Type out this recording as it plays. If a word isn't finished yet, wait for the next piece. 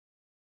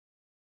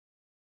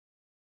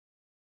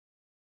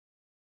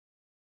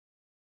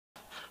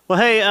Well,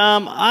 hey,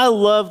 I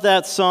love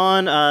that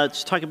song.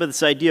 Just talking about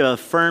this idea of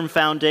firm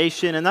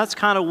foundation, and that's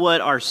kind of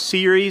what our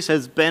series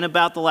has been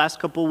about the last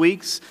couple of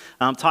weeks.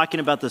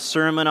 Talking about the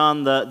Sermon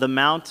on the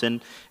Mount,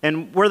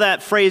 and where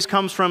that phrase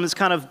comes from is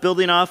kind of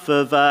building off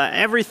of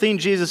everything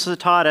Jesus has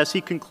taught as he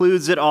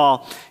concludes it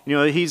all. You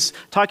know, he's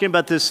talking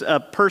about this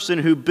person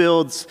who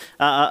builds,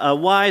 a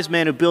wise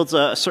man who builds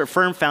a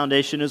firm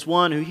foundation is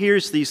one who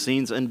hears these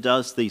things and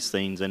does these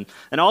things. And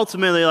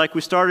ultimately, like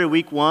we started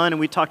week 1 and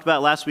we talked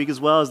about last week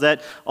as well, is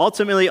that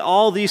ultimately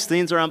all these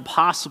things are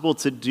impossible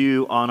to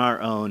do on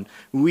our own.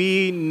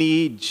 We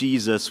need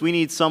Jesus. We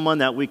need someone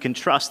that we can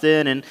trust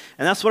in. And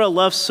that's what I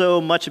love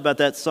so much about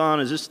that song,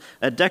 is just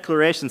a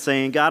declaration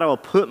saying, God, I will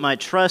put my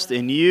trust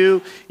in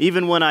you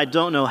even when I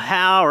don't know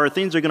how or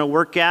things are going to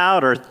work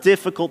out or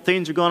difficult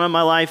things are going on in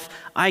my life.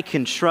 I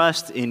can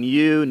trust in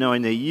you,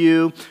 knowing that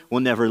you will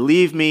never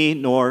leave me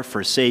nor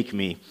forsake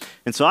me.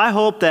 And so I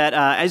hope that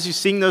as you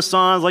sing those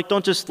songs, like,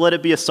 don't just let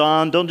it be a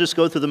song. Don't just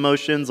go through the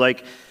motions.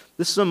 Like,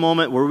 this is a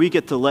moment where we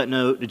get to let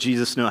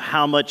Jesus know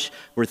how much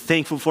we're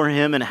thankful for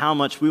him and how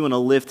much we want to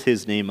lift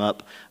his name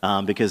up,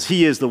 because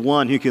he is the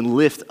one who can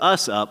lift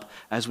us up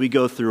as we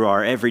go through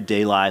our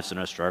everyday lives and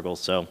our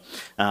struggles. So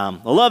I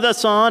love that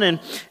song,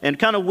 and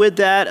kind of with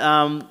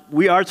that,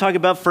 we are talking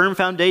about firm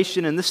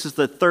foundation, and this is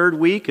the 3rd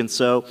week, and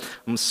so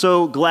I'm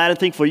so glad and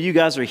thankful you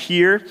guys are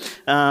here.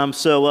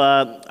 So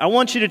I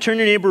want you to turn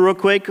your neighbor real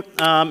quick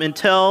and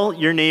tell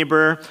your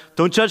neighbor,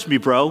 don't judge me,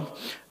 bro.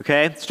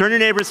 Okay? So turn your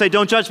neighbor and say,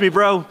 don't judge me,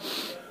 bro.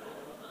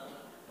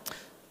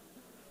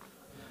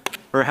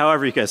 Or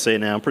however you guys say it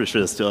now. I'm pretty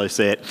sure that's still how you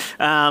say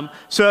it.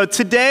 So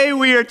today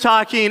we are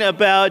talking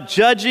about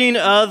judging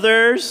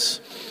others,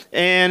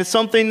 and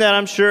something that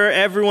I'm sure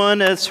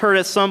everyone has heard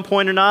at some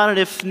point or not. And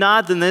if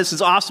not, then this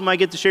is awesome. I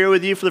get to share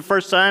with you for the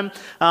first time,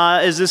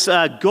 is this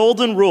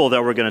golden rule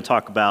that we're going to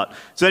talk about.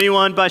 Does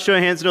anyone, by show of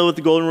hands, know what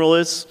the golden rule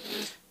is?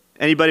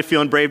 Anybody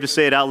feeling brave to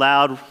say it out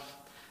loud?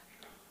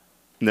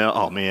 No?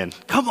 Oh, man.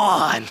 Come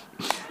on.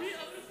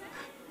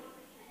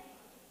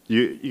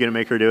 You going to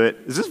make her do it?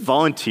 Is this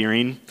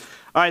volunteering?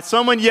 All right,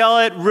 someone yell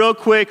it real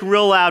quick,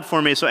 real loud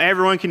for me so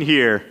everyone can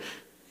hear.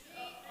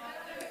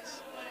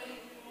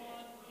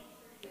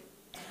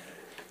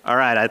 All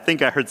right, I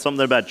think I heard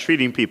something about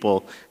treating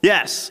people.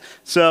 Yes,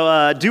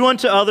 so do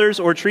unto others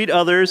or treat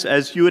others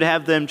as you would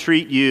have them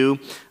treat you.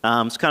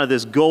 It's kind of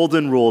this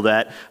golden rule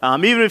that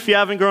even if you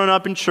haven't grown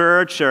up in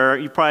church, or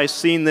you've probably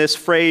seen this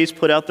phrase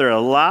put out there a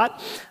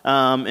lot,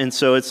 and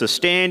so it's a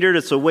standard,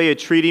 it's a way of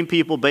treating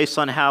people based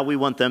on how we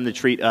want them to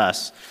treat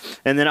us.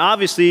 And then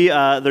obviously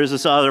there's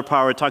this other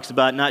part where it talks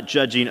about not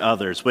judging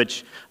others,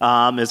 which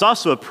is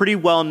also a pretty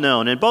well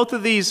known. And both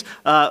of these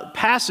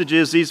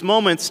passages, these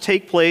moments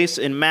take place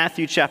in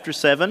Matthew chapter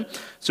 7.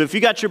 So if you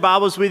got your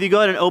Bibles with you, go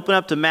ahead and open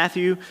up to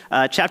Matthew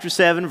chapter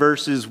 7,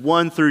 verses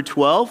 1 through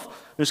 12.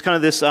 There's kind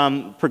of this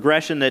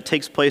progression that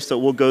takes place that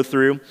we'll go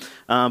through.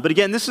 But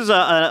again, this is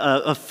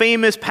a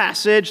famous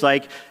passage.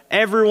 Like,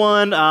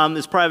 everyone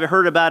has probably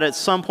heard about it at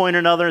some point or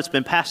another. It's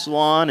been passed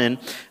along.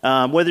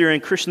 And whether you're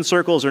in Christian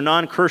circles or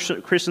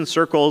non-Christian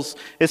circles,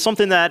 it's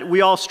something that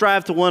we all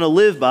strive to want to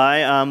live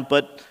by.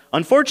 But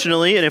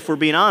unfortunately, and if we're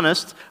being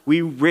honest,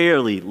 we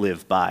rarely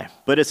live by.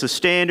 But it's a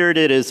standard.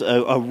 It is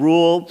a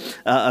rule,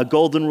 a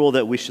golden rule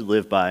that we should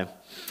live by.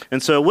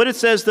 And so what it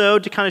says, though,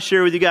 to kind of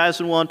share with you guys,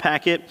 and we'll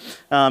unpack it,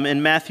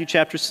 in Matthew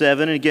chapter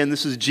 7. And again,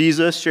 this is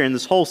Jesus sharing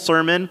this whole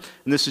sermon,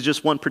 and this is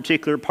just one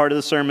particular part of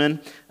the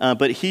sermon.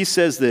 But he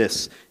says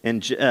this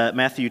in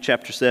Matthew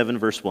chapter 7,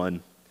 verse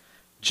 1.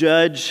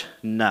 Judge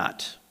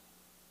not.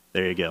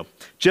 There you go.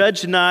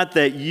 Judge not,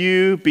 that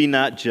you be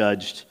not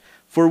judged.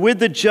 For with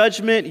the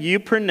judgment you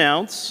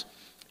pronounce,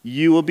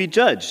 you will be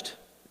judged.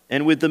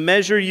 And with the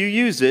measure you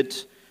use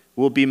it,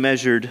 will be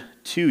measured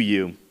to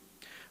you.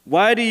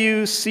 Why do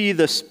you see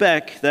the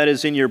speck that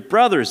is in your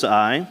brother's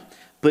eye,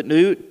 but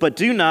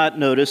do not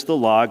notice the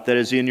log that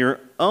is in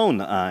your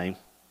own eye?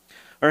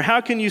 Or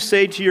how can you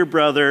say to your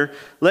brother,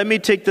 let me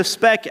take the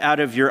speck out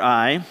of your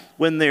eye,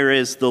 when there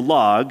is the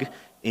log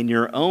in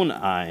your own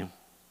eye?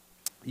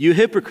 You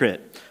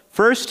hypocrite,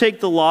 first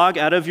take the log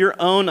out of your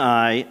own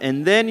eye,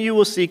 and then you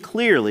will see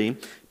clearly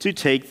to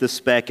take the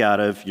speck out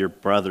of your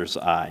brother's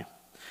eye.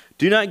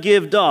 Do not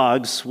give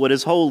dogs what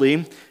is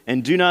holy,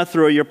 and do not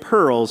throw your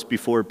pearls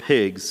before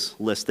pigs,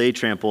 lest they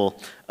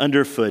trample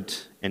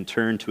underfoot and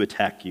turn to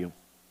attack you.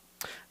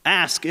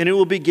 Ask, and it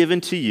will be given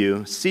to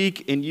you.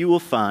 Seek, and you will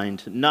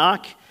find.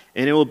 Knock,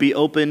 and it will be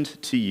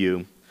opened to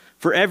you.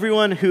 For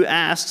everyone who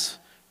asks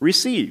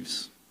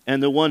receives,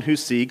 and the one who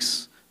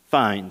seeks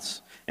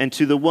finds. And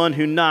to the one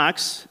who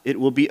knocks, it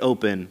will be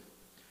open.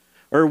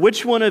 Or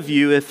which one of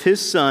you, if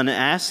his son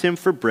asks him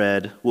for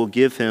bread, will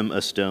give him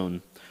a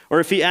stone? Or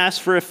if he asks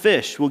for a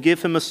fish, will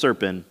give him a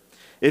serpent?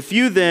 If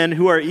you then,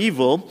 who are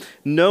evil,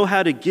 know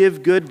how to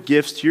give good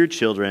gifts to your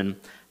children,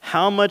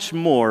 how much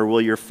more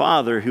will your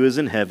Father who is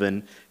in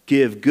heaven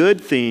give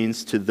good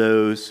things to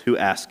those who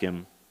ask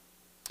him?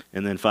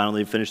 And then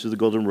finally finishes the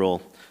golden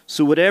rule.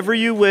 So whatever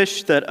you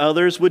wish that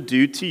others would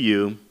do to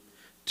you,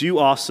 do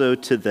also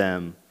to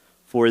them.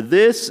 For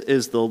this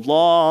is the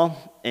law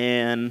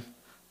and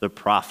the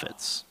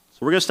prophets. So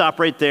we're going to stop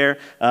right there.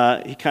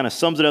 He kind of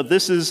sums it up.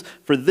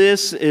 For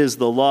this is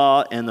the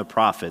law and the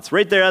prophets.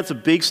 Right there, that's a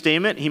big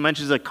statement. He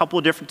mentions it a couple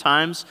of different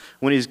times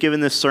when he's given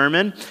this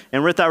sermon.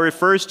 And what that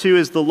refers to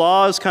is the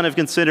law is kind of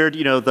considered,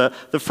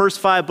 the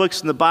first 5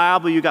 books in the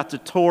Bible. You got the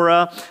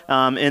Torah,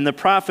 and the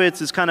prophets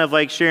is kind of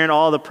like sharing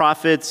all the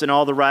prophets and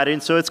all the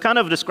writings. So it's kind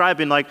of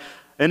describing, like,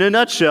 in a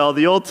nutshell,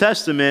 the Old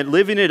Testament,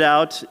 living it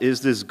out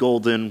is this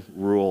golden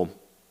rule.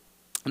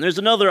 And there's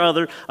a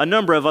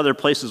number of other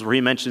places where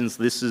he mentions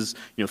this is,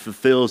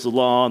 fulfills the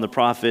law and the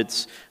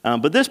prophets.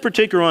 But this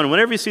particular one,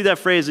 whenever you see that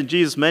phrase and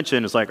Jesus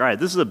mentioned, it's like, all right,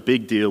 this is a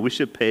big deal. We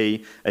should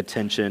pay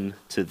attention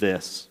to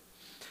this.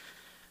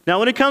 Now,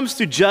 when it comes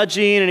to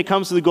judging and it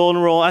comes to the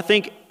golden rule, I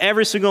think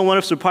every single one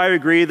of us would probably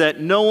agree that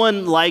no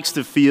one likes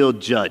to feel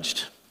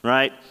judged,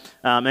 right?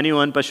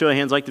 Anyone, by show of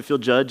hands, like to feel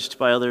judged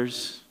by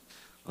others?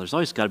 Well, there's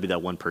always got to be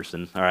that one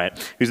person, all right,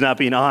 who's not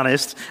being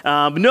honest.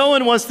 But no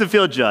one wants to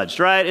feel judged,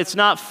 right? It's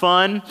not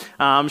fun.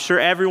 I'm sure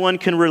everyone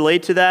can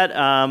relate to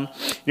that.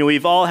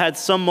 We've all had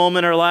some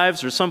moment in our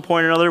lives or some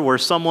point or another where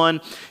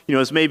someone,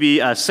 is maybe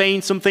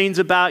saying some things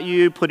about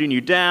you, putting you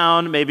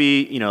down,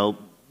 maybe,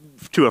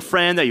 to a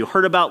friend that you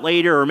heard about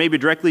later or maybe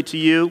directly to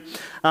you,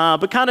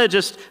 but kind of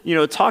just,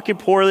 talking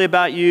poorly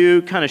about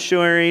you, kind of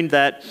showing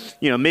that,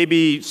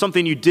 maybe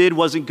something you did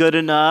wasn't good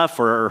enough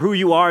or who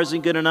you are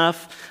isn't good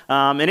enough.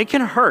 And it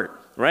can hurt,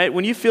 right?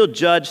 When you feel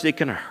judged, it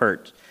can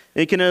hurt.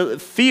 It can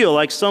feel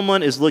like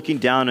someone is looking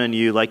down on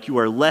you, like you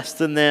are less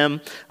than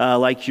them,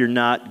 like you're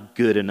not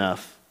good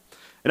enough.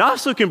 It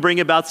also can bring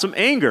about some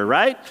anger,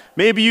 right?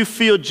 Maybe you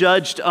feel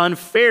judged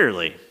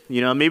unfairly.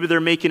 Maybe they're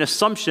making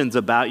assumptions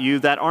about you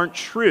that aren't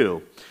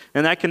true.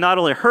 And that can not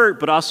only hurt,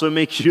 but also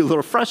make you a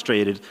little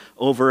frustrated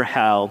over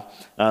how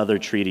they're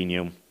treating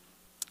you.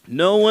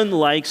 No one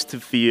likes to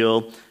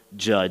feel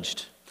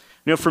judged.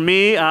 For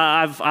me,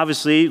 I've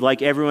obviously,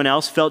 like everyone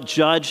else, felt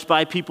judged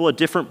by people at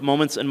different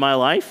moments in my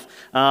life.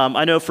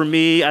 I know for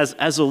me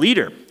as a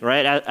leader,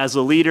 right? As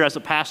a leader, as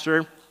a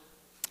pastor,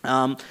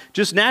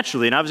 just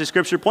naturally, and obviously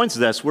Scripture points to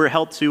this, we're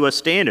held to a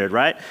standard,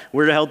 right?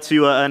 We're held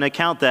to an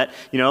account that,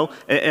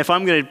 if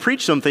I'm going to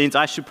preach some things,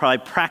 I should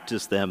probably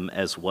practice them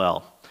as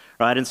well,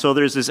 right? And so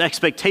there's this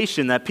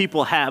expectation that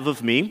people have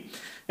of me.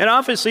 And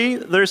obviously,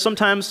 there's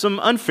sometimes some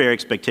unfair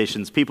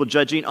expectations, people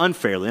judging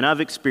unfairly, and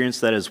I've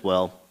experienced that as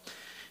well.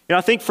 I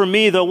think for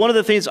me, though, one of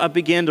the things I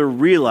began to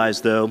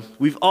realize, though,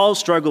 we've all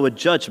struggled with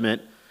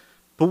judgment.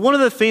 But one of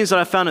the things that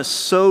I found is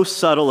so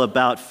subtle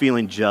about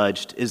feeling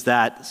judged is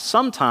that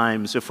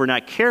sometimes if we're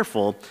not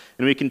careful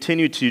and we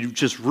continue to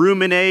just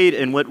ruminate,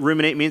 and what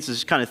ruminate means is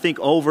just kind of think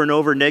over and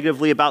over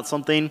negatively about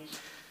something,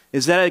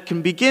 is that it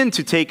can begin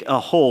to take a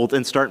hold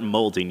and start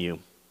molding you.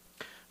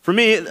 For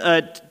me,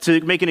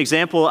 to make an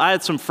example, I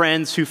had some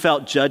friends who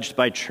felt judged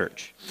by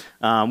church.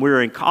 We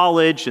were in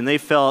college, and they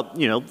felt,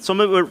 some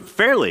of it were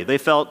fairly. They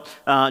felt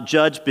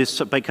judged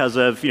because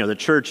of, the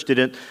church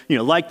didn't,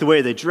 like the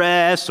way they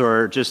dressed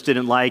or just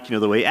didn't like,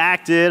 the way they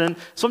acted. And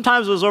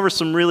sometimes it was over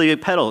some really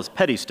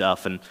petty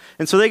stuff. And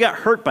so they got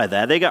hurt by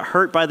that. They got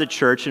hurt by the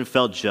church and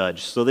felt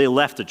judged. So they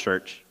left the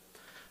church.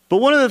 But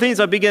one of the things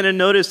I began to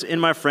notice in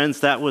my friends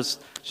that was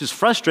just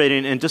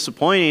frustrating and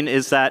disappointing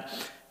is that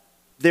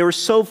they were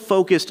so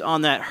focused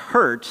on that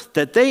hurt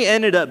that they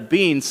ended up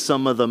being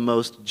some of the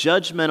most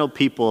judgmental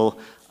people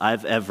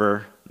I've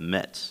ever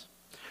met,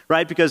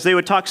 right? Because they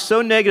would talk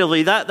so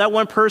negatively. That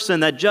one person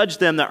that judged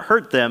them, that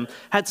hurt them,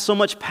 had so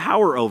much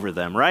power over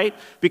them, right?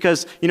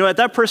 Because,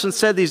 that person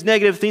said these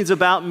negative things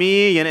about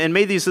me and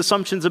made these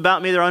assumptions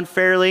about me, they're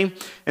unfairly.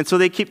 And so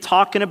they keep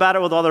talking about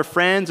it with all their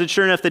friends. And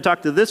sure enough, they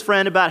talk to this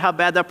friend about how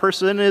bad that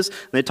person is.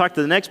 And they talk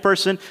to the next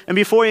person. And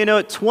before you know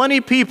it,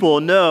 20 people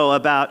know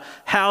about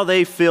how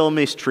they feel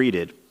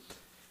mistreated.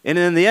 And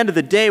in the end of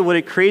the day, what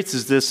it creates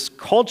is this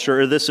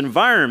culture, or this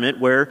environment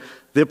where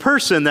the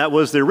person that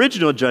was the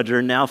original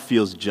judger now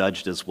feels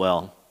judged as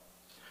well,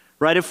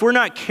 right? If we're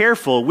not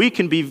careful, we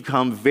can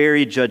become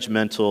very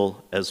judgmental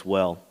as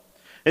well.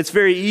 It's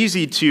very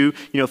easy to,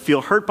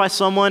 feel hurt by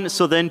someone,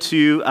 so then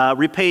to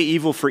repay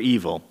evil for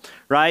evil,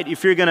 right?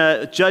 If you're going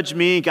to judge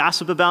me,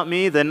 gossip about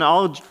me, then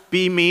I'll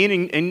be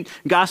mean and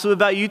gossip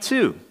about you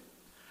too,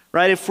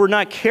 right? If we're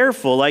not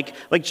careful, like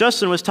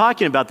Justin was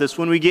talking about this,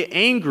 when we get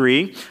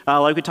angry,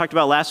 like we talked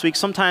about last week,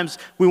 sometimes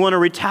we want to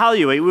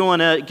retaliate. We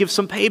want to give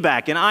some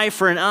payback, an eye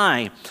for an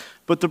eye.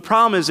 But the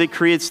problem is it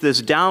creates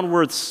this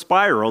downward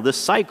spiral, this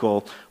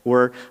cycle,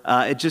 where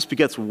it just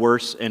gets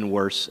worse and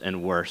worse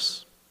and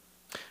worse.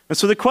 And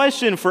so the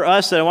question for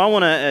us that I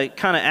want to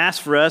kind of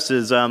ask for us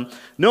is,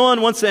 no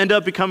one wants to end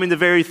up becoming the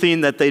very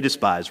thing that they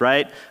despise,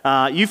 right?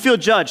 You feel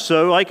judged,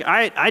 so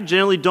I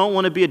generally don't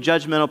want to be a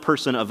judgmental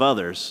person of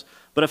others.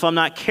 But if I'm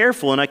not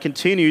careful and I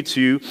continue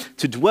to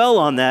dwell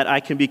on that,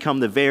 I can become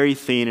the very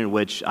thing in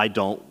which I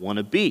don't want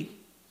to be.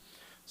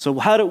 So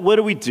what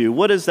do we do?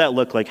 What does that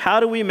look like?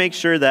 How do we make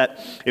sure that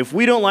if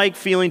we don't like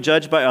feeling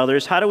judged by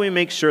others, how do we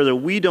make sure that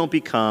we don't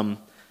become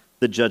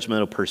the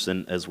judgmental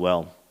person as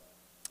well?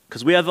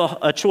 Because we have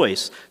a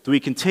choice. Do we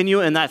continue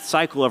in that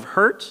cycle of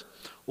hurt,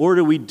 or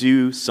do we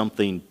do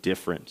something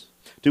different?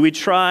 Do we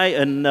try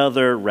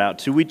another route?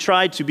 Do we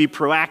try to be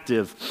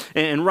proactive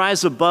and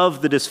rise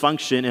above the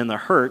dysfunction and the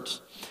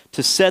hurt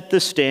to set the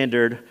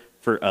standard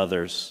for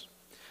others?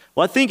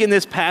 Well, I think in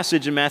this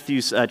passage in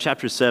Matthew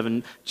chapter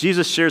 7,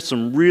 Jesus shares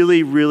some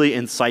really, really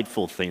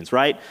insightful things,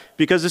 right?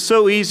 Because it's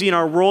so easy in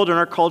our world and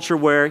our culture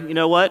where, you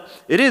know what?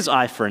 It is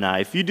eye for an eye.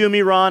 If you do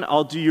me wrong,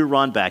 I'll do you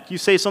wrong back. You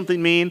say something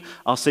mean,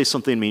 I'll say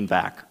something mean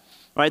back.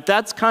 Right?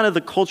 That's kind of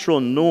the cultural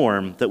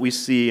norm that we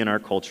see in our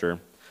culture.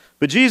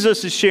 But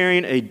Jesus is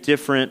sharing a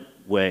different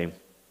way.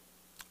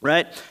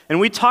 Right?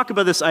 And we talk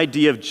about this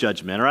idea of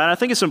judgment, right? I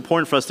think it's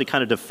important for us to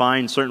kind of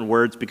define certain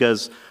words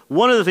because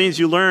one of the things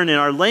you learn in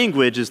our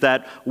language is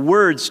that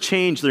words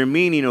change their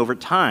meaning over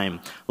time.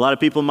 A lot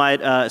of people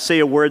might say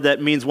a word that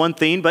means one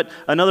thing, but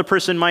another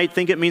person might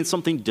think it means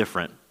something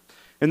different.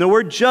 And the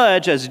word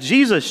judge, as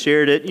Jesus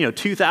shared it,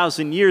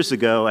 2,000 years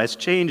ago, has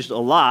changed a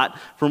lot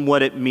from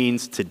what it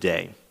means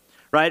today.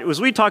 Right?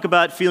 As we talk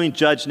about feeling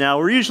judged now,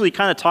 we're usually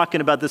kind of talking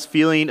about this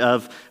feeling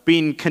of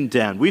being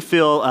condemned. We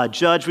feel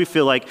judged. We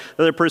feel like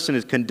the other person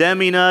is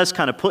condemning us,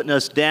 kind of putting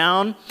us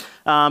down.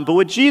 But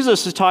what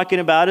Jesus is talking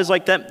about is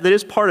like that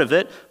is part of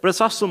it, but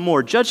it's also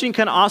more. Judging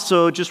can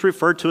also just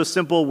refer to a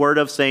simple word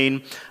of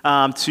saying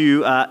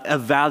to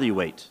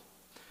evaluate,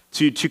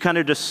 to kind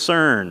of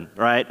discern,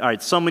 right? All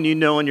right, someone you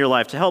know in your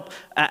life to help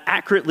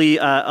accurately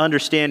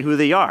understand who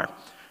they are.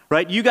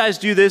 Right? You guys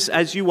do this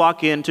as you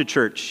walk into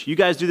church. You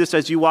guys do this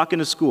as you walk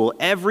into school.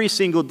 Every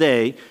single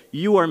day,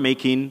 you are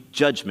making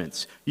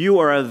judgments. You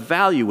are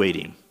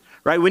evaluating.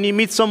 Right? When you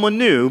meet someone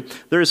new,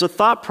 there is a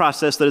thought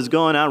process that is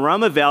going on where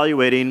I'm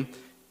evaluating,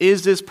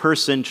 is this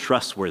person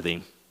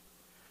trustworthy?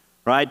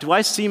 Right? Do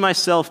I see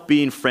myself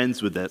being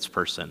friends with this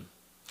person?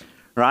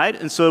 Right?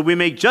 And so we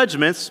make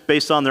judgments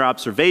based on their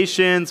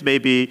observations,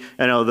 maybe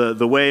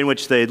the way in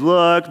which they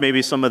look,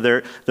 maybe some of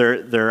their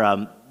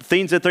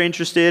things that they're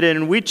interested in,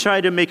 and we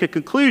try to make a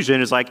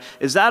conclusion. Is like,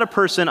 is that a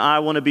person I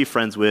want to be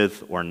friends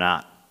with or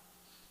not?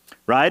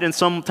 Right? And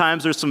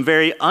sometimes there's some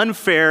very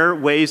unfair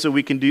ways that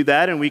we can do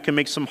that, and we can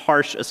make some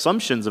harsh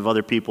assumptions of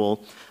other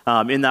people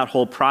in that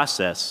whole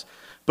process.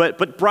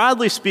 But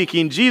broadly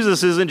speaking,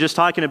 Jesus isn't just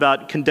talking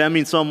about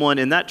condemning someone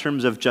in that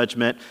terms of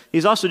judgment.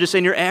 He's also just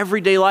saying your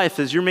everyday life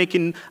as you're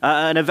making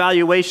an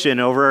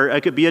evaluation over,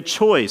 it could be a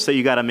choice that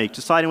you got to make,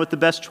 deciding what the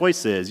best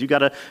choice is. You got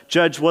to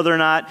judge whether or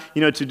not,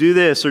 to do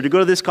this or to go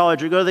to this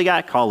college or go to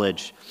that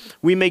college.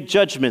 We make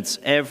judgments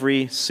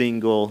every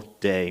single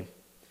day.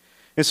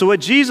 And so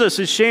what Jesus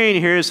is sharing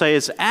here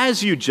is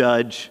as you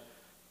judge,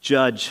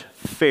 judge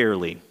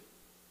fairly.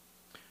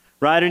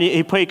 Right? And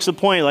he makes a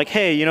point like,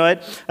 hey, you know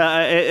what?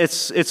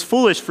 It's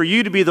foolish for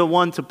you to be the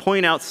one to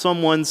point out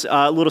someone's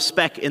little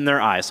speck in their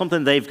eye,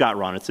 something they've got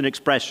wrong. It's an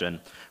expression.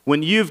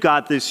 When you've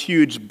got this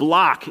huge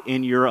block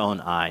in your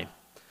own eye.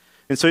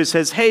 And so he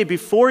says, hey,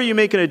 before you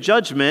make a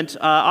judgment,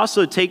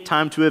 also take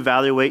time to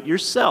evaluate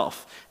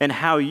yourself and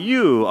how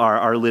you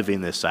are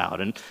living this out.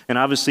 And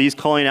obviously he's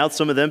calling out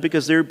some of them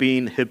because they're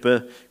being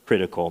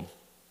hypocritical.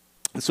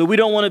 And so we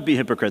don't want to be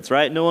hypocrites,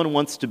 right? No one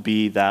wants to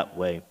be that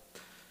way.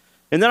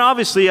 And then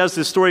obviously as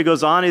this story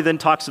goes on, he then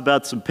talks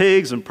about some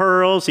pigs and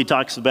pearls. He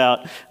talks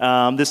about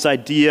this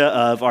idea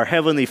of our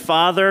Heavenly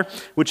Father,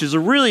 which is a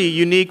really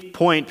unique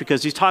point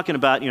because he's talking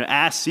about,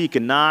 ask, seek,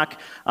 and knock.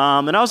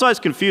 And I was always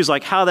confused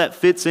like how that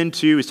fits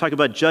into, he's talking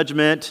about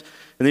judgment,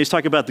 and then he's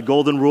talking about the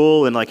golden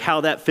rule and like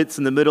how that fits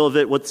in the middle of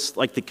it, what's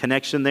like the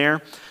connection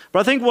there. But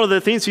I think one of the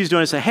things he's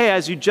doing is say, hey,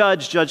 as you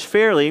judge, judge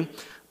fairly.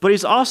 But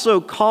he's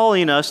also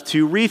calling us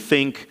to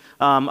rethink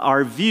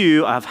our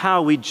view of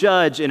how we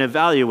judge and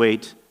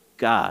evaluate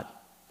God,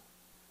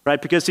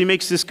 right? Because he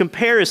makes this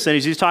comparison.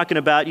 He's talking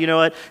about,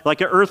 like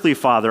an earthly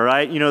father,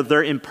 right?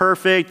 They're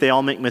imperfect. They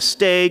all make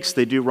mistakes.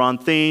 They do wrong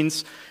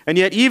things. And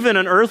yet even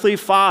an earthly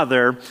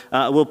father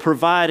will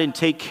provide and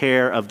take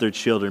care of their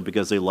children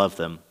because they love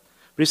them.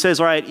 But he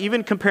says, all right,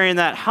 even comparing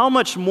that, how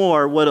much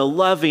more would a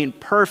loving,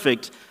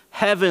 perfect,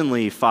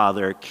 heavenly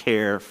Father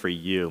care for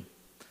you?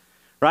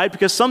 Right?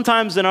 Because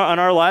sometimes in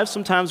our lives,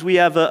 sometimes we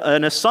have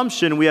an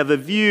assumption, we have a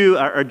view,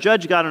 or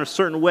judge God in a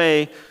certain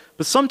way,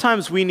 but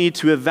sometimes we need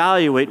to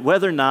evaluate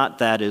whether or not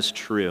that is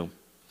true.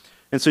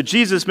 And so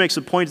Jesus makes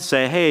a point to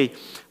say, hey,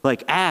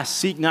 like ask,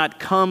 seek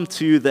not, come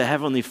to the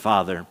Heavenly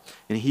Father,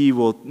 and he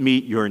will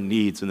meet your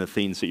needs and the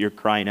things that you're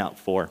crying out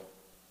for.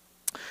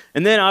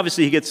 And then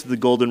obviously he gets to the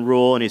golden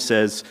rule and he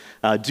says,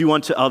 do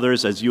unto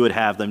others as you would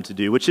have them to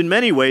do, which in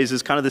many ways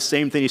is kind of the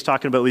same thing he's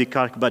talking about when he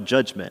talks about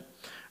judgment.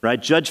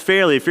 Right? Judge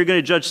fairly. If you're going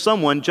to judge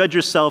someone, judge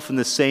yourself in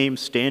the same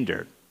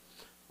standard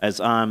as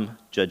I'm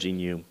judging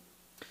you.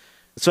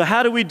 So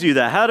how do we do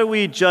that? How do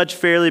we judge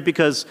fairly?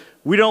 Because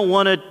we don't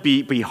want to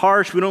be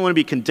harsh. We don't want to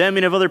be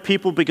condemning of other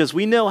people because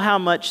we know how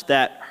much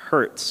that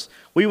hurts.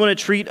 We want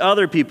to treat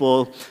other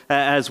people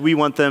as we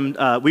want them.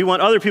 We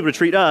want other people to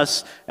treat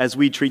us as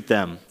we treat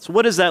them. So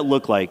what does that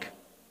look like?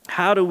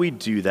 How do we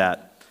do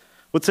that?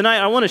 Well, tonight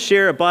I want to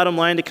share a bottom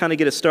line to kind of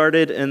get it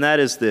started, and that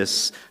is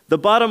this. The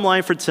bottom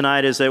line for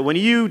tonight is that when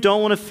you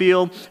don't want to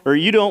feel or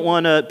you don't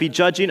want to be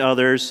judging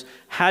others,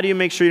 how do you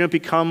make sure you don't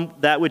become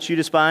that which you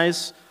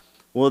despise?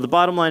 Well, the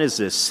bottom line is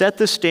this. Set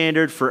the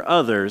standard for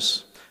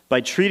others by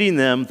treating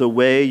them the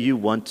way you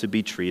want to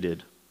be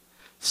treated.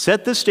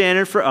 Set the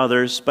standard for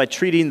others by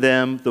treating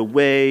them the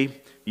way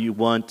you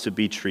want to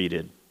be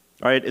treated.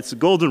 All right, it's the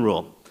golden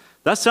rule.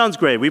 That sounds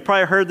great. We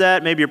probably heard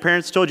that. Maybe your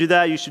parents told you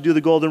that. You should do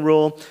the golden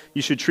rule.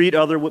 You should treat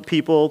other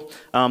people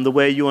the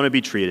way you want to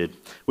be treated,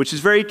 which is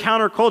very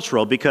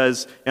countercultural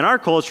because in our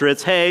culture,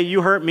 it's, hey,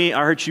 you hurt me,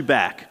 I hurt you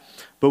back.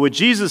 But what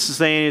Jesus is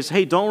saying is,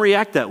 hey, don't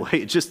react that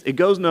way. It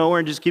goes nowhere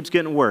and just keeps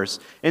getting worse.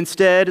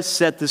 Instead,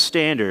 set the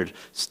standard.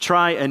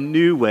 Try a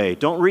new way.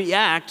 Don't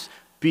react.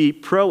 Be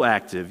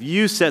proactive.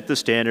 You set the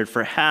standard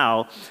for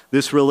how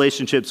this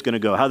relationship's going to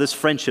go, how this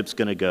friendship's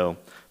going to go,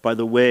 by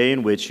the way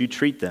in which you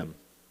treat them.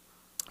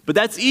 But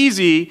that's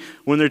easy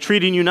when they're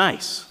treating you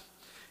nice.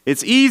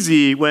 It's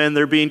easy when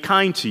they're being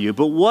kind to you.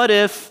 But what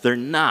if they're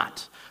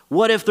not?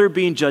 What if they're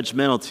being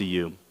judgmental to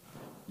you?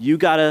 You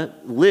got to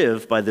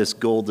live by this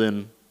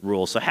golden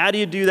rule. So how do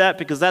you do that?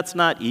 Because that's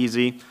not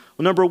easy.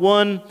 Well, number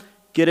one,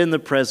 get in the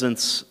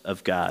presence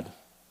of God.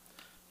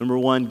 Number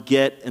one,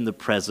 get in the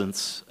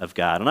presence of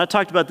God. And I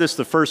talked about this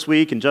the first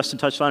week, and Justin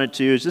touched on it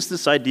too. It's just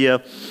this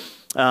idea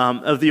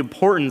of the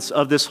importance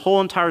of this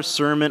whole entire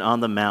Sermon on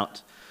the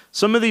Mount.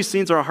 Some of these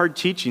things are hard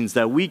teachings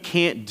that we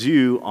can't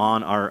do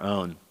on our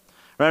own.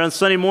 Right, on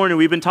Sunday morning,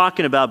 we've been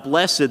talking about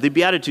the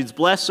Beatitudes.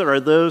 Blessed are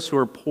those who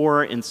are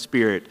poor in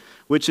spirit,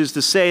 which is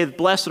to say,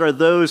 blessed are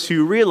those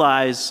who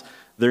realize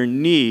their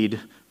need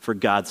for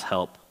God's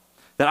help.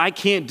 That I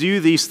can't do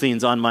these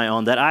things on my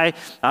own, that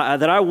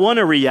I want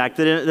to react,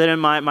 that in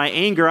my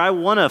anger, I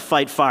want to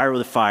fight fire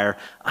with fire.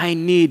 I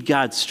need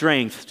God's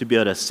strength to be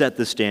able to set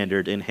the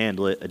standard and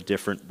handle it a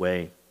different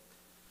way.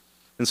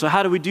 And so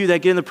how do we do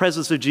that? Get in the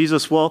presence of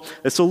Jesus? Well,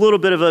 it's a little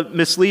bit of a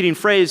misleading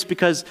phrase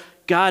because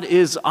God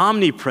is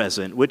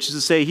omnipresent, which is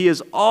to say he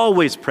is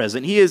always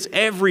present. He is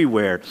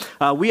everywhere.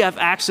 We have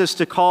access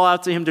to call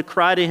out to him, to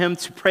cry to him,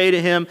 to pray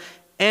to him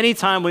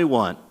anytime we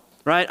want.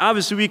 Right?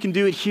 Obviously, we can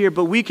do it here,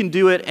 but we can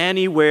do it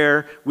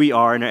anywhere we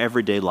are in our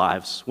everyday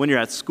lives. When you're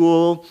at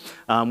school,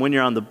 when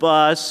you're on the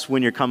bus,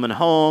 when you're coming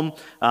home,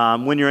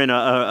 when you're in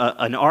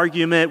an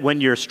argument,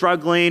 when you're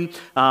struggling,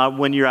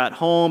 when you're at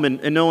home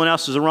and no one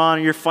else is around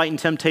and you're fighting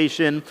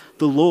temptation,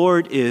 the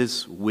Lord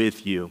is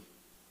with you.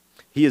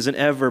 He is an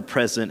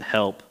ever-present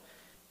help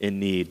in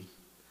need.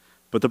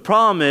 But the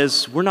problem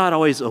is we're not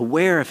always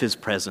aware of his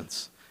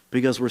presence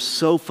because we're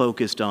so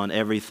focused on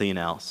everything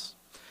else.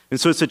 And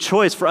so it's a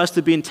choice for us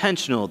to be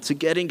intentional, to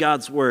get in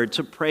God's word,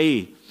 to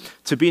pray,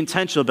 to be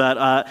intentional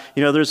about,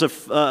 there's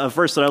a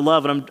verse that I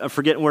love, and I'm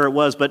forgetting where it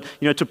was, but,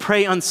 to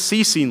pray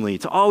unceasingly,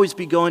 to always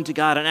be going to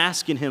God and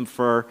asking him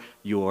for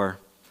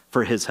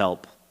his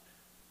help.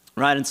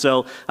 Right? And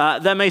so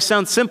that may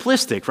sound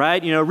simplistic,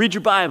 right? Read your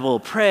Bible,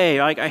 pray.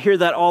 I hear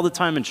that all the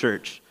time in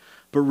church.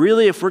 But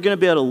really, if we're going to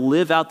be able to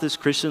live out this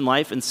Christian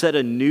life and set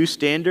a new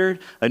standard,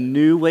 a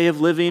new way of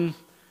living,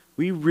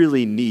 we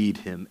really need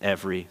him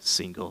every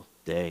single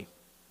day.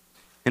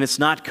 And it's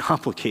not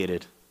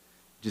complicated.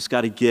 You just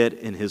got to get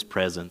in his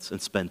presence and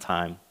spend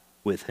time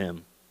with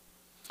him.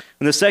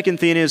 And the second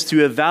thing is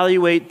to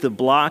evaluate the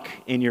block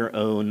in your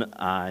own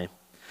eye.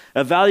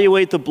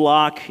 Evaluate the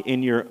block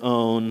in your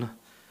own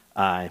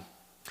eye.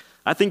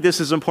 I think this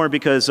is important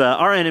because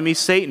our enemy,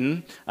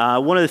 Satan,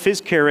 one of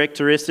his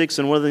characteristics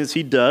and one of the things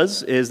he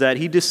does is that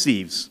he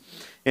deceives.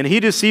 And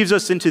he deceives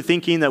us into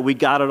thinking that we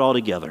got it all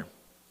together.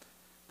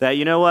 That,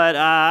 you know what,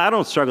 I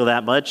don't struggle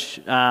that much.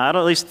 I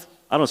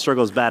don't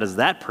struggle as bad as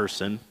that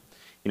person.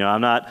 I'm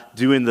not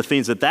doing the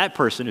things that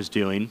person is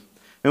doing.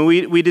 And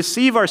we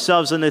deceive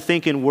ourselves into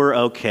thinking we're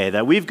okay,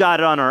 that we've got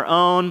it on our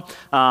own,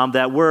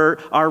 that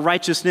our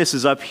righteousness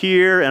is up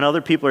here and other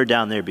people are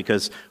down there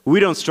because we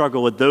don't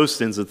struggle with those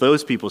sins that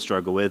those people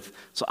struggle with.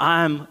 So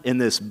I'm in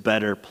this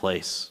better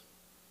place.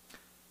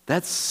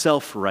 That's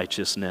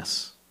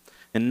self-righteousness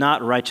and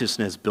not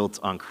righteousness built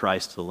on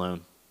Christ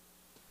alone.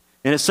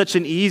 And it's such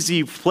an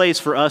easy place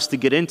for us to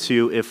get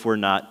into if we're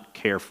not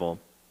careful.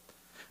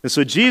 And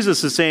so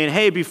Jesus is saying,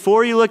 hey,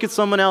 before you look at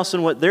someone else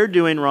and what they're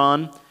doing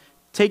wrong,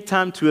 take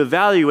time to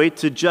evaluate,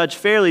 to judge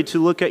fairly,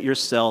 to look at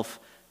yourself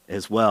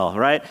as well,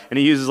 right? And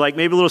he uses like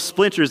maybe little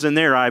splinters in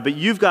their eye, but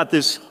you've got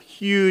this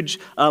huge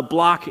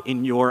block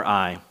in your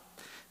eye.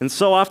 And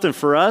so often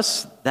for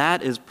us,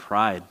 that is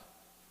pride.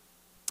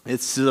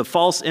 It's the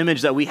false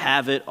image that we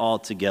have it all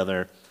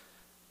together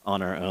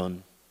on our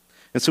own.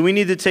 And so we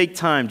need to take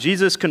time.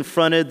 Jesus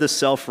confronted the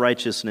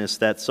self-righteousness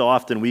that so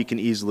often we can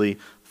easily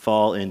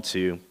fall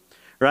into.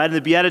 Right? And the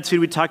beatitude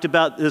we talked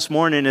about this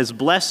morning is,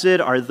 blessed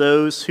are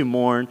those who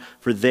mourn,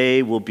 for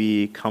they will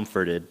be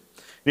comforted.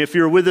 And if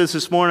you're with us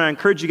this morning, I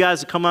encourage you guys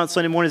to come out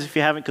Sunday mornings if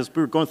you haven't, because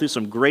we're going through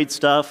some great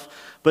stuff.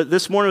 But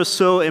this morning was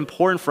so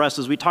important for us,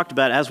 as we talked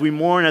about, as we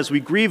mourn, as we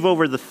grieve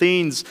over the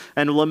things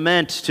and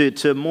lament,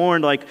 to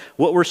mourn like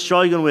what we're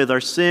struggling with, our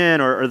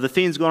sin or the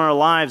things going on in our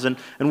lives. And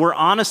we're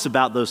honest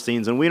about those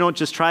things. And we don't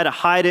just try to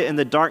hide it in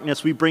the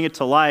darkness. We bring it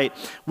to light.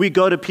 We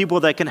go to people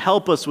that can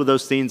help us with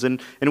those things.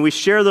 And we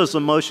share those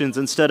emotions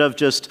instead of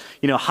just,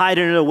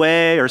 hiding it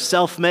away or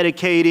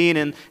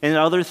self-medicating and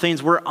other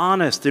things. We're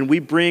honest and we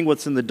bring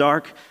what's in the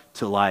dark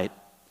to light.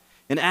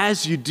 And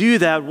as you do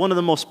that, one of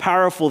the most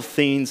powerful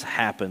things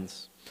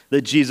happens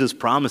that Jesus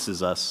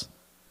promises us,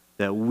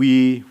 that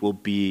we will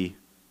be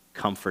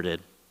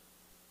comforted.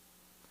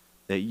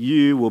 That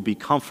you will be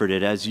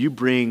comforted as you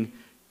bring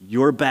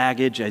your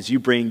baggage, as you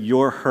bring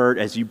your hurt,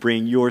 as you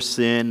bring your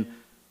sin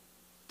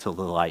to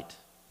the light.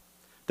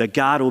 That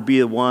God will be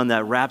the one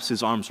that wraps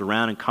his arms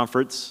around and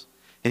comforts,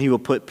 and he will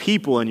put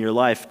people in your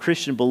life,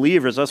 Christian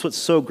believers. That's what's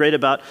so great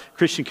about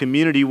Christian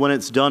community when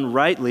it's done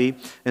rightly,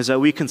 is that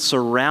we can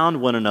surround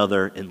one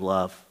another in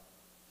love.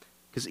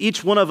 Because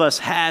each one of us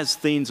has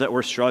things that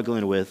we're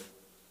struggling with.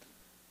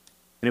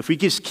 And if we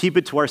just keep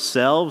it to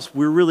ourselves,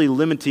 we're really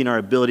limiting our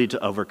ability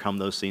to overcome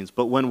those things.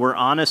 But when we're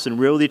honest and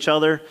real with each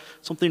other,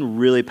 something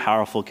really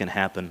powerful can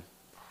happen.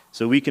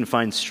 So we can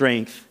find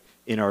strength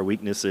in our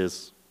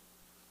weaknesses.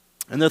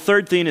 And the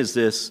third thing is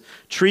this: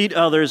 treat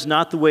others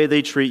not the way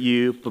they treat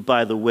you, but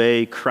by the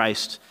way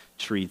Christ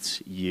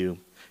treats you.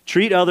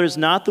 Treat others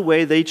not the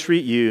way they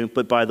treat you,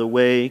 but by the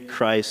way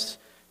Christ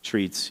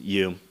treats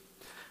you.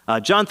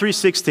 John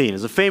 3:16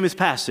 is a famous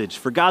passage.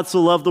 For God so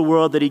loved the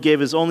world that he gave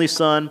his only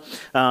son,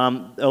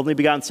 only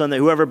begotten son, that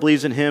whoever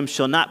believes in him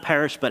shall not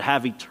perish but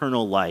have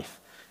eternal life.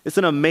 It's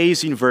an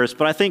amazing verse,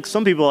 but I think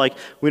some people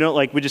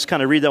we just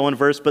kind of read that one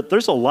verse, but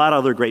there's a lot of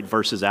other great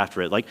verses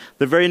after it. Like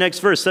the very next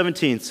verse,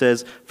 17,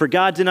 says, "For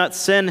God did not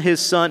send his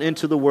son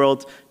into the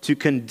world to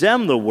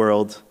condemn the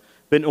world,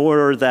 but in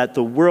order that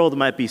the world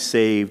might be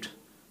saved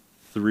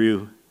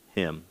through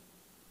him."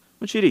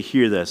 I want you to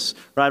hear this,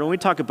 right? When we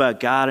talk about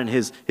God and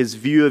his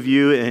view of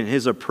you and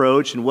his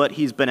approach and what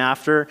he's been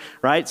after,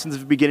 right, since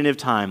the beginning of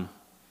time,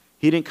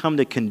 he didn't come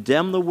to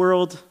condemn the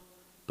world,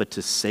 but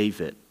to save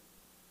it.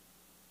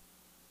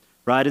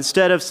 Right?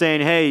 Instead of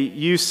saying, hey,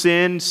 you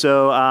sinned,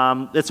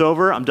 so it's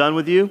over, I'm done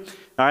with you.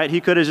 All right? He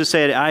could have just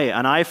said,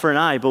 an eye for an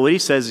eye. But what he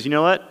says is, you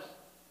know what?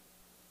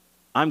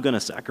 I'm going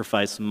to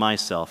sacrifice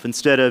myself.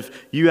 Instead of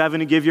you having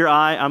to give your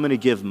eye, I'm going to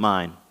give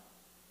mine.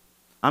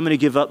 I'm going to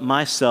give up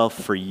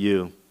myself for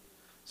you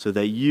so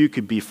that you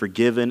could be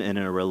forgiven and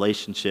in a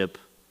relationship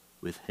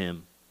with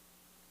him.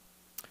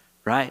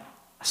 Right?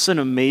 That's an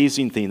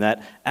amazing thing,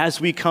 that as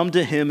we come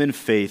to him in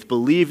faith,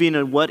 believing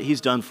in what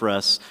he's done for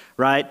us,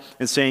 right,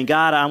 and saying,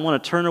 God, I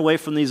want to turn away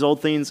from these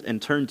old things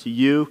and turn to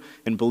you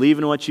and believe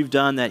in what you've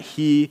done, that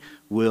he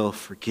will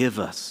forgive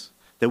us,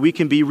 that we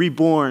can be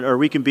reborn, or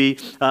we can be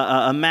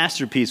a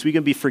masterpiece, we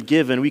can be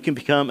forgiven, we can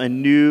become a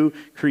new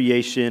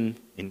creation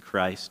in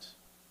Christ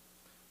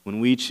when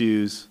we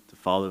choose to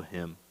follow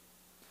him.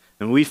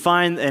 And we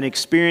find and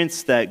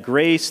experience that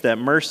grace, that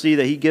mercy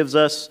that he gives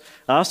us,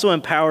 also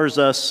empowers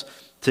us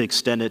to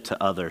extend it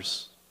to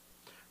others,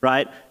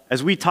 right?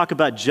 As we talk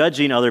about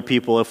judging other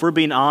people, if we're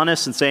being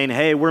honest and saying,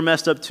 hey, we're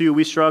messed up too,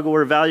 we struggle,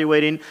 we're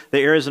evaluating the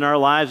areas in our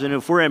lives, and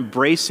if we're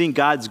embracing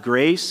God's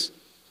grace,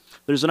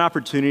 there's an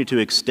opportunity to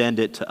extend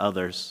it to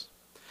others.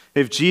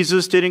 If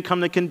Jesus didn't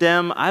come to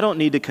condemn, I don't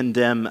need to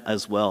condemn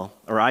as well,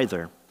 or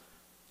either.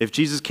 If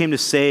Jesus came to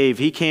save,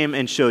 he came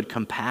and showed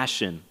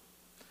compassion.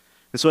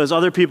 And so as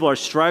other people are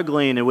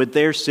struggling and with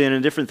their sin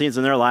and different things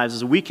in their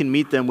lives, we can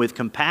meet them with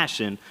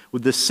compassion,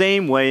 with the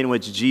same way in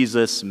which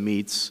Jesus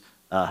meets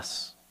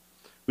us.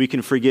 We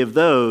can forgive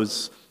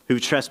those who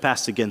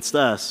trespass against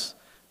us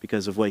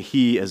because of what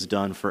he has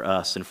done for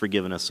us and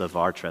forgiven us of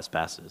our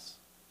trespasses.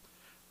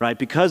 Right?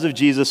 Because of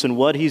Jesus and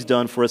what he's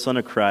done for us on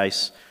a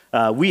cross,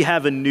 we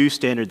have a new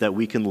standard that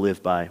we can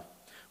live by.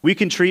 We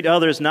can treat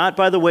others not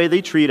by the way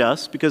they treat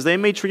us, because they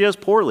may treat us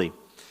poorly.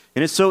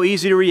 And it's so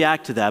easy to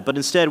react to that, but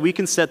instead we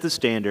can set the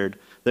standard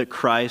that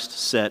Christ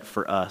set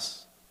for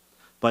us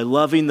by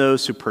loving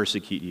those who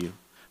persecute you,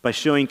 by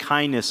showing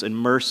kindness and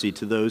mercy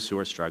to those who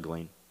are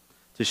struggling,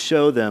 to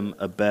show them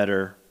a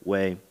better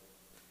way.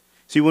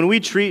 See, when we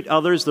treat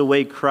others the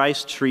way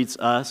Christ treats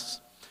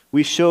us,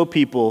 we show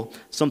people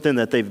something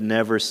that they've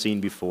never seen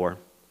before,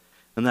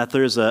 and that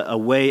there's a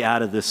way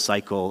out of this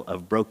cycle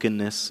of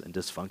brokenness and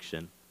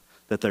dysfunction,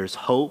 that there's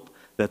hope,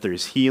 that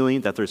there's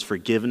healing, that there's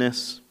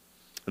forgiveness,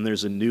 and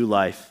there's a new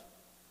life.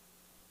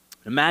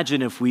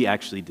 Imagine if we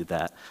actually did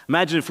that.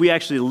 Imagine if we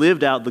actually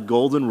lived out the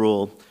golden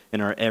rule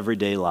in our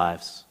everyday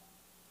lives.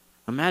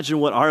 Imagine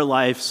what our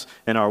lives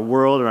and our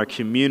world and our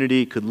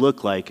community could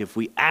look like if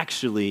we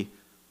actually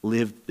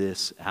lived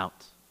this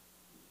out.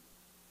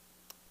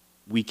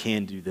 We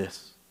can do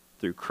this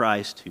through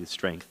Christ who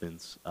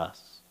strengthens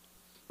us.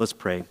 Let's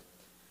pray.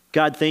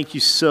 God, thank you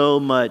so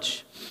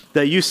much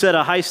that you set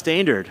a high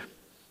standard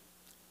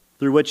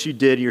through what you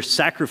did, your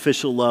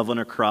sacrificial love on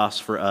a cross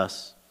for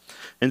us.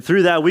 And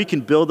through that, we can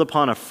build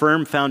upon a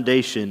firm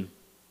foundation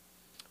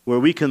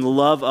where we can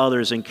love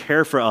others and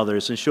care for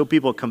others and show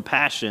people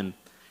compassion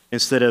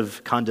instead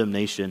of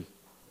condemnation.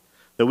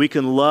 That we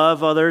can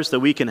love others,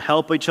 that we can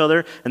help each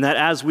other, and that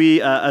as we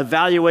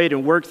evaluate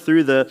and work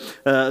through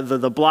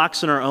the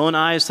blocks in our own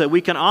eyes, that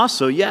we can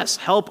also, yes,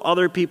 help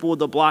other people with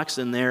the blocks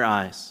in their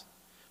eyes,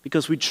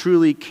 because we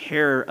truly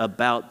care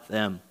about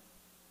them.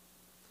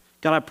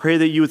 God, I pray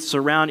that you would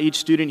surround each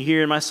student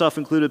here, and myself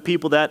included,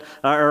 people that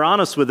are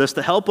honest with us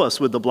to help us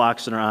with the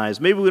blocks in our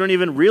eyes. Maybe we don't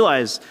even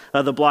realize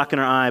the block in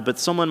our eye, but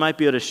someone might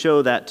be able to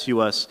show that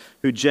to us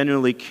who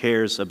genuinely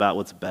cares about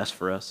what's best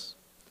for us.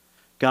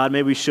 God,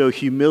 may we show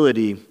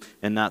humility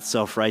and not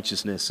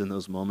self-righteousness in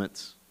those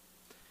moments.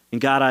 And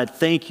God, I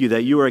thank you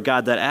that you are a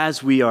God that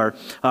as we are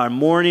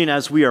mourning,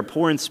 as we are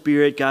poor in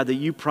spirit, God, that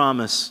you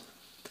promise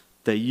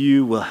that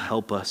you will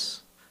help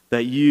us,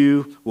 that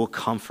you will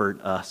comfort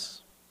us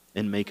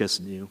and make us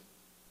new.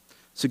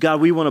 So God,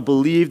 we want to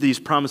believe these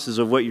promises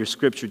of what your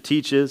scripture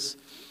teaches,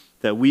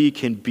 that we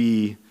can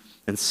be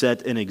and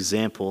set an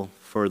example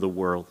for the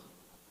world,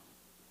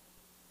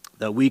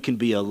 that we can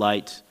be a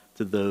light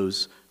to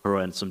those who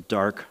are in some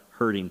dark,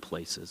 hurting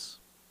places.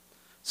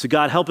 So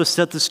God, help us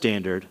set the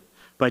standard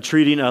by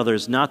treating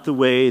others not the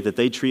way that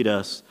they treat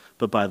us,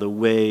 but by the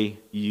way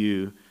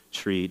you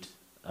treat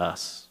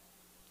us.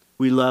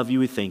 We love you,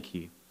 we thank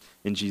you.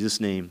 In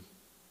Jesus' name,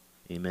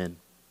 amen.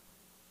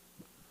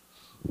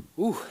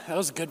 Ooh, that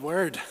was a good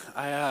word.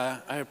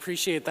 I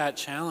appreciate that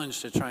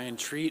challenge to try and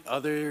treat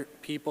other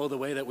people the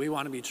way that we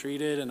want to be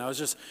treated. And I was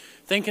just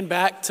thinking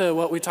back to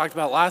what we talked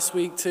about last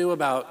week too,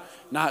 about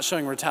not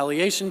showing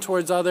retaliation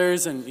towards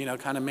others and,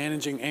 kind of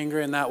managing anger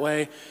in that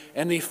way.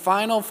 And the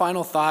final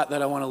thought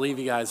that I want to leave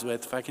you guys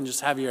with, if I can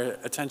just have your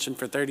attention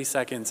for 30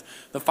 seconds,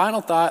 the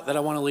final thought that I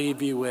want to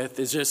leave you with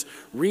is just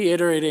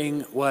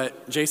reiterating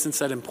what Jason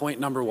said in point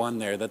number 1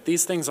 there, that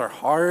these things are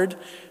hard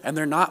and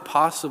they're not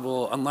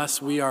possible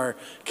unless we are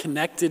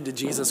connected to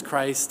Jesus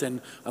Christ and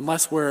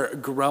unless we're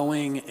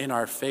growing in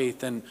our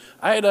faith. And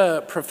I had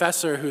a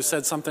professor who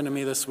said something to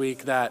me this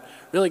week that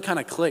really kind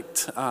of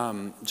clicked,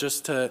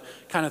 just to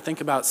kind of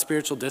think about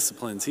spiritual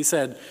disciplines. He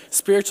said,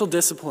 spiritual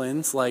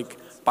disciplines like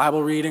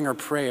Bible reading or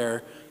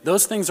prayer,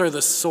 those things are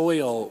the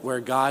soil where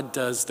God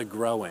does the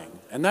growing.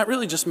 And that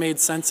really just made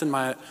sense in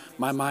my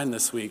mind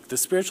this week. The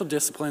spiritual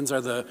disciplines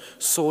are the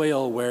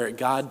soil where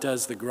God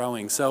does the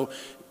growing. So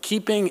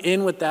keeping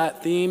in with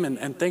that theme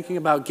and thinking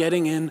about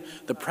getting in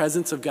the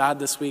presence of God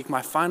this week,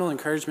 my final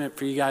encouragement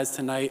for you guys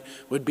tonight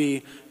would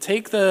be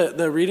take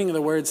the reading of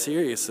the word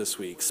serious this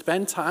week.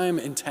 Spend time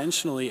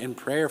intentionally in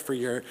prayer for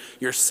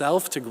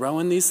yourself to grow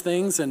in these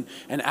things and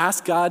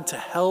ask God to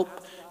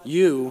help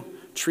you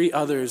treat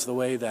others the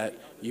way that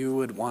you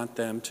would want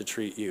them to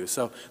treat you.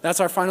 So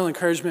that's our final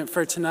encouragement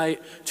for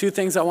tonight. 2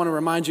 things I want to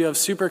remind you of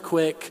super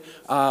quick.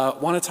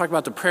 Want to talk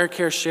about the Prayer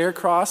Care Share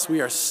Cross.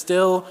 We are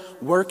still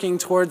working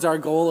towards our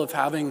goal of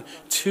having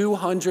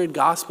 200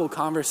 gospel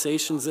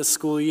conversations this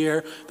school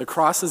year. The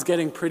cross is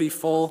getting pretty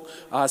full.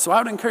 So I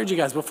would encourage you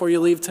guys, before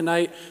you leave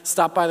tonight,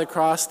 stop by the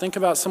cross. Think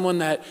about someone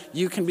that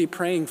you can be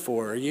praying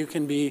for, or you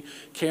can be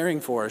caring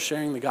for, or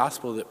sharing the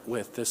gospel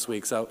with this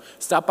week. So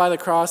stop by the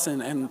cross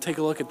and take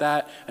a look at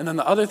that. And then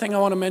the other thing I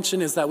want to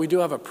mention is that we do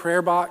have a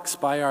prayer box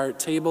by our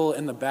table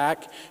in the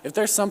back. If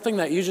there's something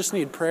that you just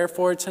need prayer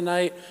for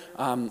tonight,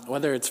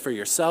 whether it's for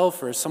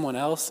yourself or someone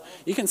else,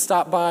 you can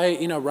stop by,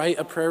 write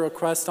a prayer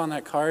request on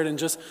that card and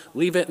just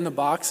leave it in the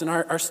box. And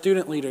our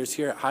student leaders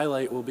here at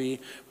Highlight will be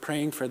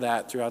praying for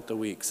that throughout the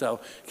week. So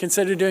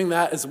consider doing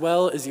that as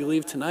well as you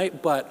leave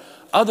tonight. But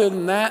other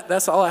than that,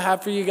 that's all I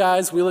have for you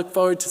guys. We look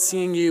forward to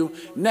seeing you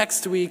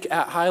next week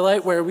at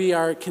Highlight, where we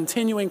are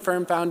continuing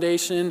Firm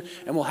Foundation,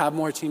 and we'll have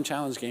more Team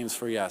Challenge games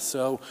for you.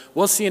 So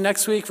we'll see you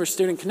next week for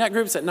Student Connect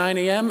Groups at 9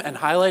 a.m. and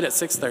Highlight at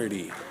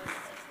 6:30.